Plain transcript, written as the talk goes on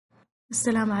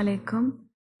السلام عليكم.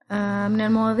 من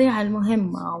المواضيع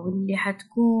المهمة واللي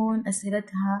حتكون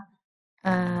أسئلتها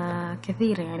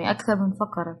كثيرة، يعني أكثر من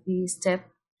فقرة في ستيب،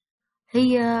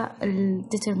 هي ال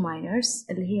determiners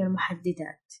اللي هي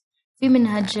المحددات. في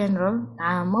منها general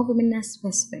عامة وفي منها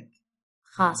specific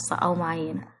خاصة أو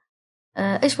معينة.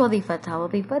 إيش وظيفتها؟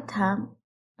 وظيفتها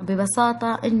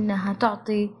ببساطة إنها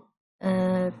تعطي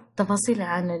تفاصيل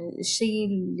عن الشيء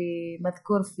اللي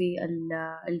مذكور في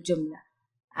الجملة،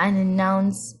 عن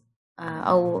الناونز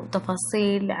أو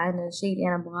تفاصيل عن الشيء اللي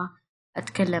أنا أبغى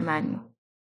أتكلم عنه.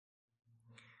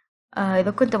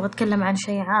 إذا كنت أبغى أتكلم عن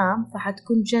شيء عام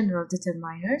فحتكون general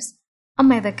determiners،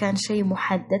 أما إذا كان شيء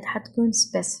محدد حتكون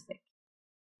specific.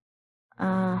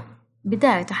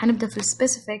 بداية حنبدأ في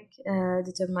specific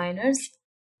determiners.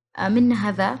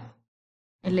 منها ذا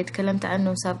اللي تكلمت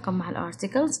عنه سابقا مع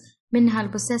الارتكلز، منها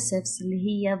البوسيسيفز اللي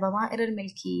هي ضمائر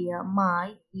الملكية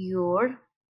my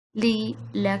your، لي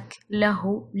لك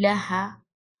له لها،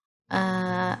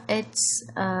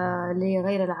 it's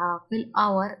لغير العاقل،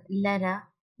 our لنا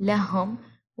لهم.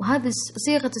 وهذه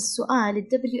صيغة السؤال ال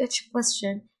WH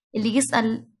question اللي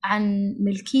يسأل عن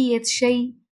ملكية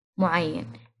شيء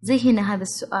معين. زي هنا هذا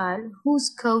السؤال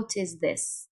whose coat is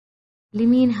this؟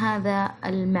 لمين هذا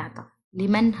المعطف؟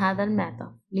 لمن هذا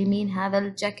المعطف؟ لمين هذا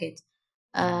الجاكيت؟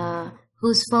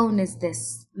 whose phone is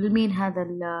this؟ لمين هذا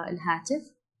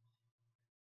الهاتف؟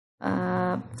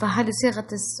 فهذه صيغة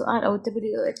السؤال أو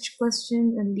WH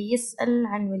question اللي يسأل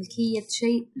عن ملكية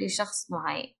شيء لشخص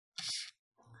معين.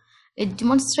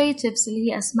 demonstratives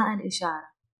اللي هي أسماء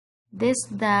الإشارة this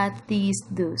that these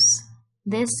those.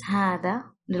 this هذا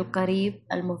للقريب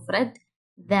المفرد،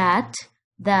 that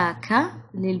ذاك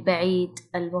للبعيد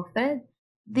المفرد،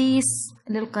 these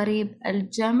للقريب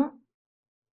الجمع،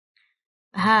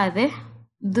 هذه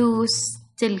those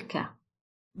تلك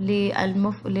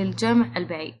للجمع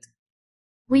البعيد.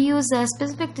 We use a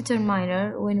specific determiner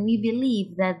when we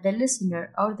believe that the listener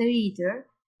or the reader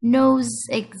knows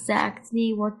exactly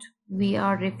what we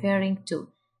are referring to.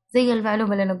 زي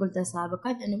المعلومة اللي أنا قلتها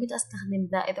سابقا، إنه متى أستخدم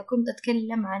ذا؟ إذا كنت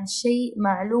أتكلم عن شيء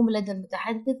معلوم لدى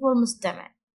المتحدث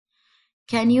والمستمع.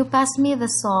 Can you pass me the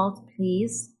salt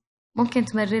please؟ ممكن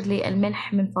تمرر لي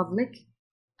الملح من فضلك.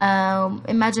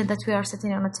 Imagine that we are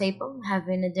sitting on a table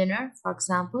having a dinner, for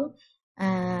example.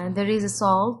 There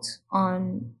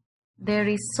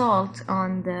is salt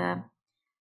on the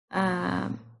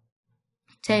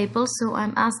table, so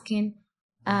I'm asking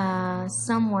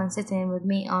someone sitting with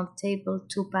me on the table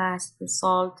to pass the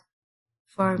salt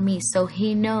for me, so he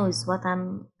knows what I'm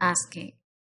asking,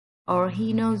 or he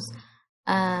knows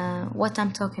what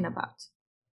I'm talking about.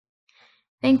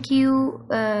 Thank you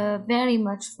very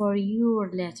much for your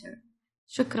letter.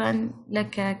 شكرا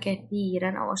لك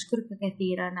كثيرا أو أشكرك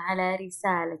كثيرا على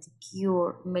رسالتك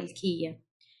your ملكية.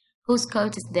 Whose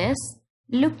coat is this؟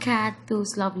 Look at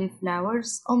those lovely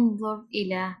flowers. انظر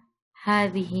إلى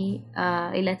هذه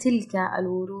إلى تلك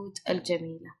الورود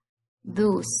الجميلة.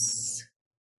 Those.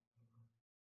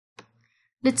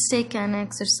 Let's take an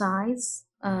exercise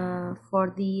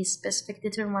for the specific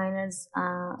determiners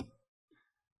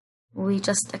we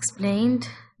just explained.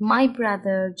 My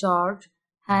brother George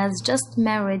has just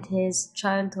married his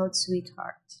childhood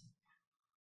sweetheart.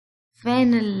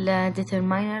 فين ال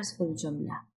determiners في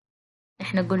الجملة؟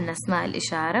 إحنا قلنا أسماء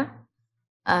الإشارة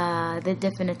the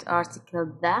definite article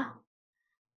the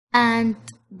and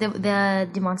the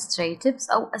demonstratives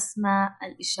أو أسماء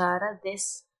الإشارة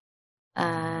this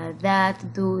that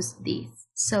those these.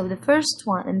 So the first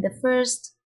one in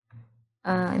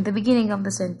the beginning of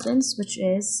the sentence, which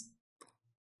is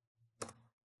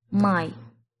my.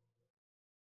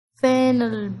 فين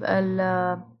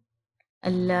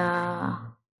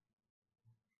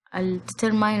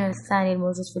الdeterminer الثاني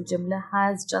الموجود في الجملة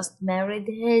has just married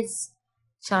his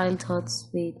childhood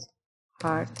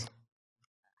sweetheart،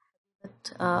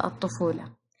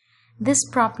 الطفولة. This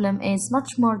problem is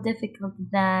much more difficult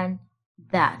than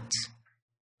that.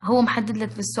 هو محدد لك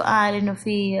في السؤال إنه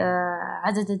في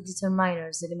عدد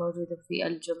determiners اللي موجودة في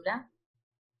الجملة.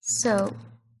 So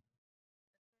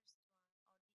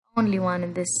only one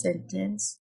in this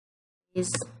sentence is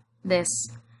this.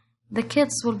 The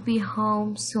kids will be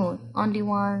home soon. Only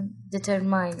one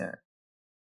determiner.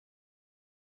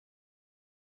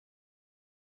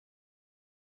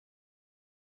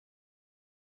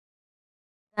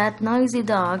 That noisy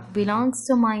dog belongs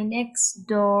to my next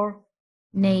door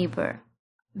neighbor.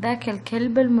 ذاك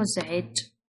الكلب المزعج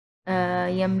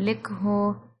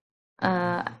يملكه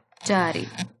جاري.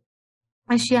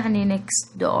 إيش يعني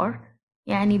next door؟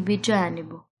 يعني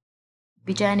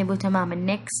بجانبه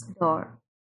تماما. next door.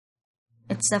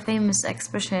 It's a famous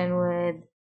expression with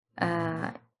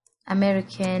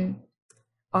American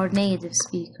or native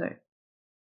speaker.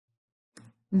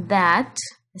 That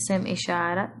اسم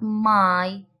إشارة.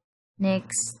 My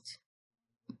next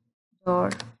door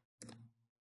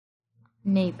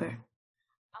neighbor.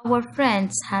 Our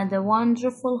friends had a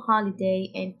wonderful holiday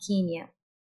in Kenya.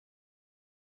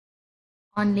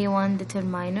 Only one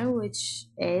determiner, which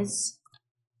is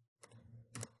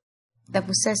the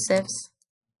possessives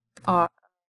are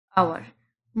our.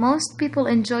 Most people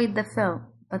enjoyed the film,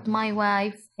 but my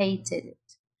wife hated it.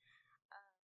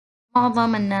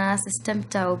 معظم الناس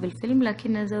استمتعوا بالفيلم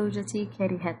لكن زوجتي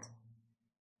كرهته.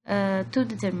 Two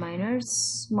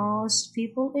determiners. Most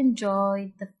people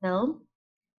enjoyed the film,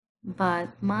 but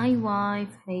my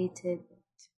wife hated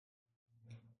it.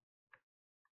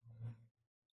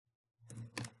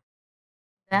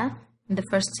 That in the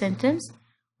first sentence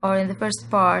or in the first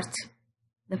part,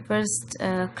 the first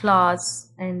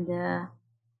clause and the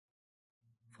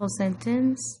full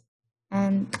sentence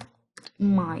and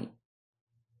my.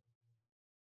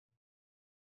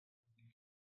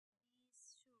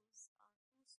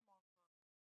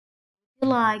 You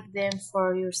like them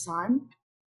for your son?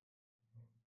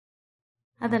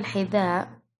 هذا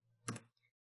الحذاء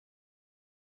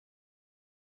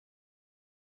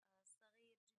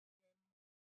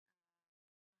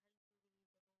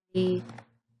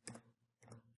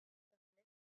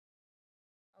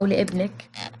أو لابنك.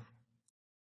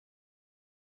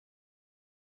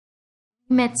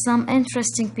 We met some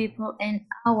interesting people in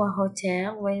our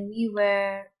hotel when we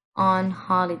were on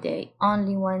holiday.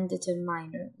 Only one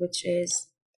determiner, which is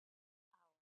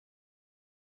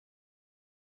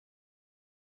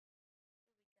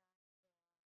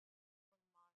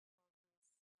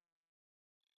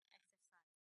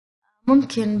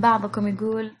ممكن بعضكم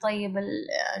يقول طيب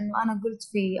إنه أنا قلت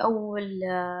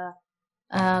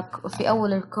في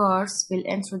أول الكورس في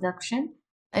الانترودكشن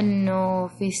إنه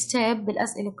في ستيب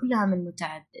بالأسئلة كلها من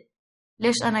متعدد.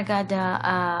 ليش أنا قاعدة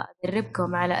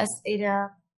أدربكم على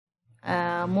أسئلة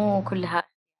مو كلها؟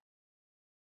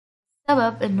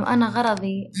 السبب إنه أنا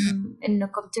غرضي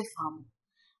إنكم تفهموا،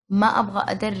 ما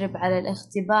أبغى أدرب على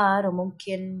الاختبار،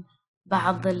 وممكن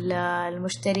بعض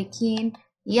المشتركين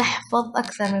يحفظ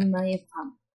أكثر مما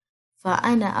يفهم،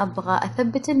 فأنا أبغى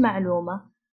أثبت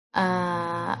المعلومة،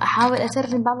 أحاول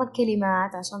أترجم بعض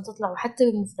الكلمات عشان تطلع حتى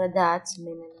بالمفردات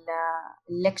من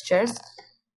الليكتشرز،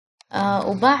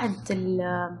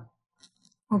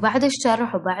 وبعد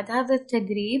الشرح وبعد هذا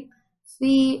التدريب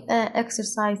في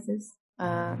exercises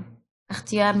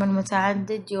اختيار من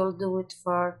متعدد. You'll do it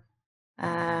for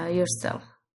yourself.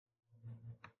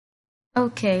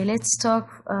 Okay, let's talk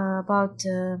about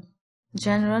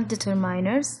general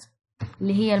determiners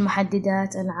اللي هي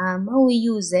المحددات العامة. We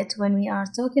use it when we are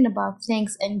talking about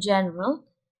things in general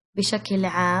بشكل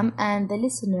عام and the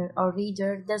listener or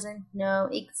reader doesn't know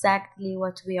exactly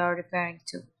what we are referring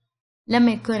to.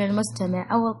 لما يكون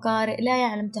المستمع أو القارئ لا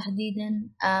يعلم تحديدا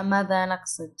ماذا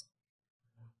نقصد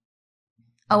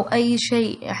أو أي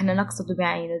شيء إحنا نقصده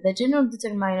بعينه. The general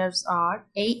determiners are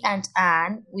a and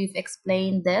an. We've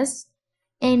explained this.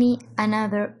 Any,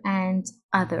 another, and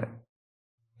other.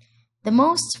 The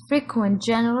most frequent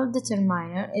general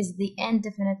determiner is the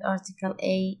indefinite article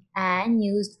a, an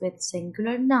used with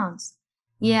singular nouns.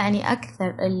 يعني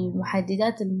أكثر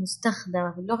المحددات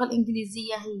المستخدمة في اللغة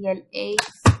الإنجليزية هي ال a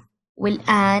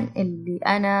والآن اللي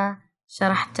أنا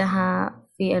شرحتها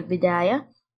في البداية.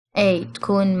 A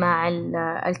تكون مع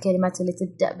الكلمات اللي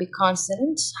تبدأ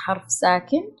بconsonant حرف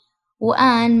ساكن،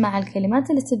 وآن مع الكلمات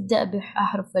اللي تبدأ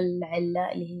بأحرف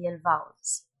العلة اللي هي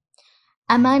vowels.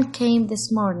 A man came this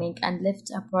morning and left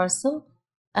a parcel.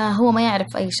 هو ما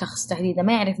يعرف أي شخص تحديدا،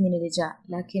 ما يعرف مين اللي جاء،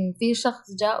 لكن في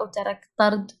شخص جاء وترك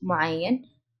طرد معين.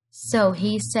 So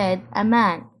he said a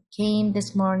man came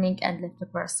this morning and left a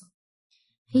parcel.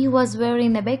 He was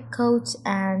wearing a big coat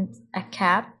and a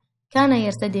cap. كان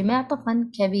يرتدي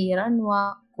معطفا كبيرا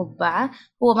وقبعة.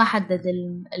 هو ما حدد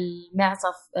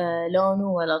المعطف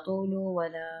لونه ولا طوله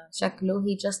ولا شكله.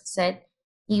 He just said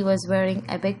he was wearing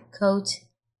a big coat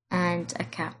and a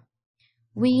cap.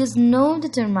 We use no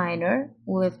determiner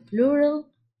with plural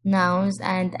nouns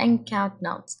and uncount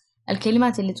nouns.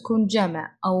 الكلمات اللي تكون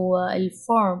جمع أو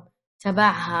الفورم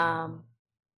تبعها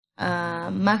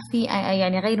ما في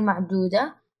يعني غير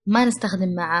معدودة، ما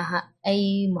نستخدم معها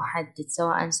أي محدد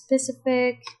سواء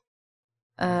specific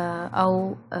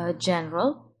أو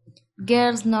general.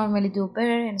 Girls normally do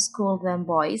better in school than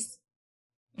boys.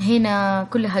 هنا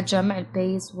كلها جمع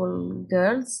البيس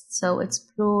والgirls, so it's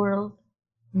plural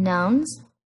nouns.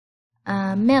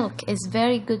 Milk is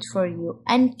very good for you.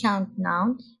 Uncount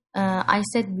noun. I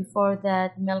said before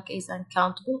that milk is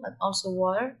uncountable, and also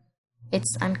water,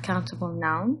 it's uncountable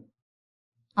noun.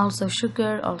 also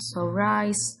sugar, also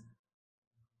rice.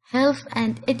 Health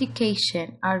and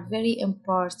education are very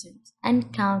important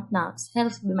and count nouns.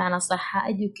 Health بمعنى صحة،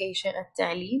 education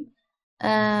التعليم.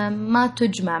 ما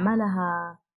تجمع، ما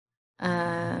لها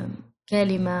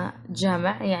كلمة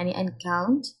جمع يعني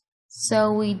uncount.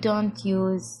 So we don't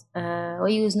use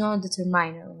we use no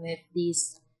determiner with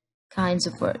these kinds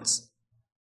of words.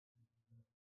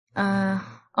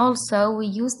 Also, we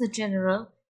use the general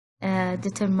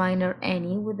determiner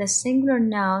any with a singular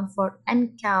noun for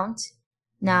uncount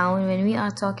noun when we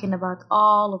are talking about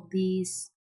all of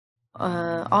these,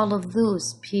 all of those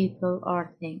people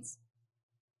or things.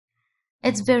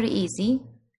 It's very easy.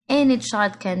 Any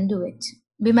child can do it.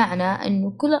 بمعنى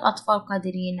إنه كل الأطفال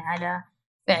قادرين على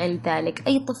فعل ذلك.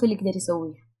 أي طفل يقدر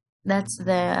يسويه. That's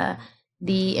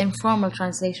the informal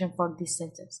translation for this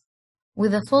sentence.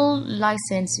 With a full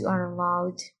license, you are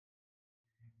allowed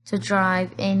to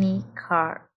drive any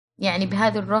car. يعني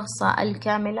بهذه الرخصة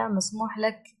الكاملة مسموح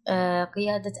لك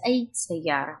قيادة أي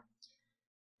سيارة.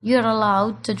 You're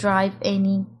allowed to drive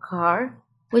any car,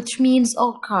 which means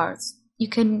all cars. You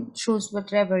can choose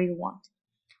whatever you want.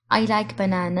 I like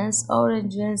bananas,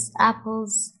 oranges,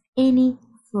 apples, any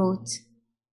fruit.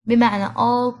 بمعنى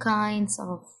all kinds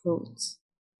of fruits.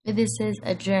 This is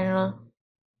a general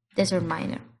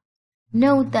determiner.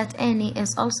 Note that any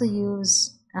is also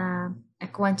used a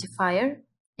quantifier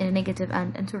in a negative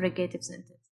and interrogative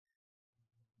sentence.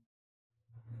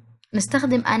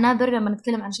 نستخدم another لما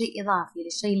نتكلم عن شيء إضافي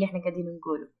للشيء اللي احنا قاعدين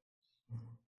نقوله.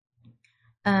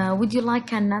 Would you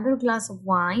like another glass of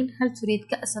wine? هل تريد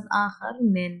كأسا آخر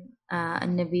من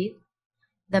النبيذ؟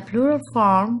 The plural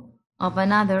form of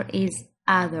another is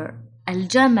other.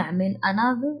 الجمع من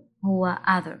another هو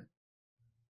other.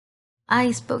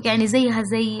 I spoke يعني زيها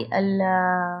زي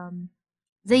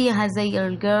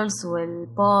ال girls وال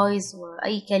boys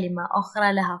وأي كلمة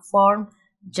أخرى لها form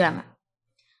جمع.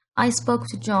 I spoke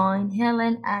to John,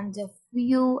 Helen and a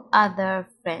few other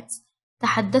friends.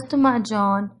 تحدثت مع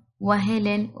جون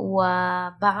وهيلين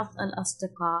وبعض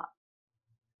الأصدقاء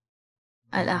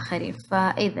الآخرين.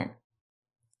 فإذا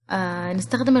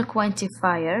نستخدم ال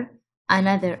quantifier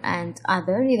another and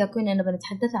other إذا كنا نبغى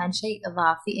نتحدث عن شيء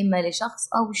إضافي إما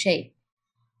لشخص أو شيء.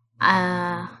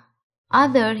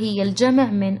 other هي الجمع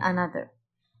من another.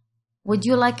 Would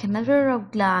you like another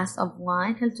glass of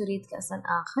wine? هل تريد كأسا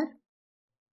آخر؟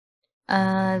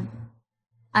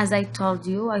 As I told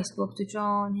you, I spoke to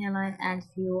John, Helen, and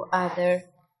few other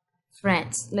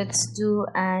friends. Let's do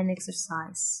an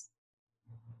exercise.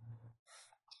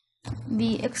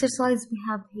 The exercise we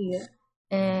have here,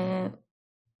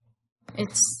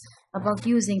 it's about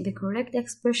using the correct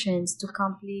expressions to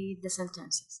complete the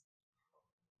sentences.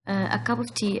 A cup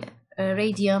of tea,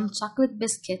 radium, chocolate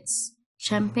biscuits,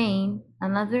 champagne,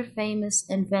 another famous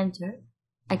inventor,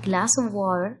 a glass of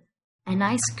water, an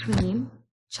ice cream,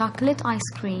 chocolate ice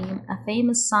cream, a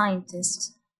famous scientist,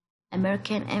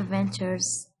 American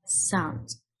inventors, sound.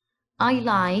 I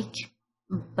like,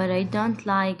 but I don't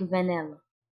like vanilla.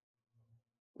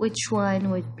 Which one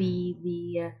would be the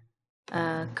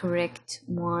correct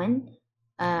one?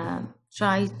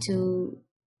 Try to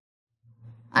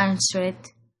answer it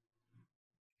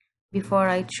before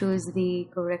I choose the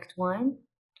correct one.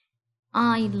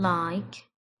 I like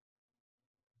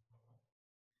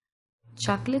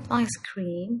chocolate ice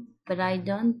cream, but I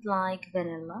don't like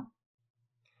vanilla.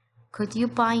 Could you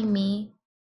buy me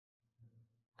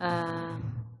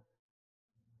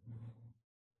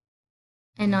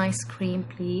an ice cream,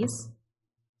 please?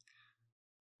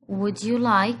 Would you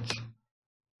like?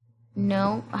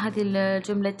 No. هذه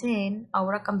الجملتين أو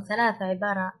رقم 3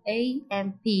 عبارة A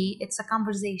and P. It's a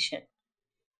conversation.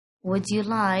 Would you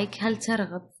like? هل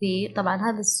ترغب في؟ طبعا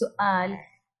هذا السؤال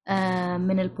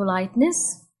من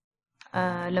البولايتنس.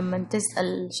 لما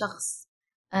تسأل شخص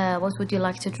what would you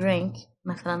like to drink؟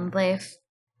 مثلا ضيف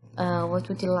what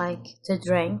would you like to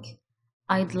drink?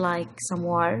 I'd like some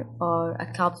water or a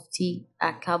cup of tea,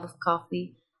 a cup of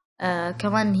coffee.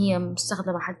 كمان هي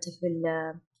مستخدمة حتى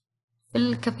في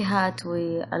الكافيهات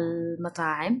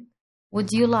والمطاعم.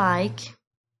 Would you like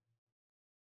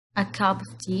a cup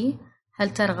of tea?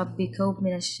 هل ترغب بكوب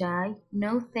من الشاي؟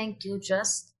 No, thank you,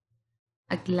 just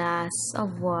a glass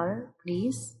of water,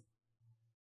 please.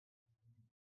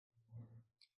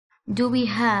 Do we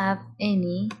have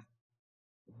any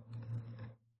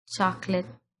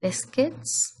chocolate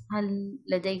biscuits؟ هل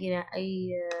لدينا أي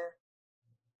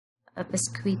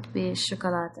بسكويت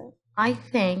بالشوكولاتة؟ I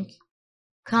think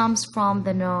comes from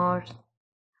the north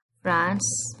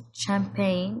France.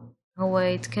 champagne هو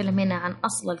يتكلم هنا عن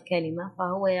أصل الكلمة،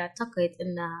 فهو يعتقد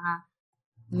أنها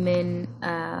من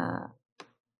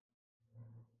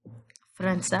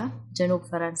فرنسا، جنوب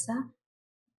فرنسا.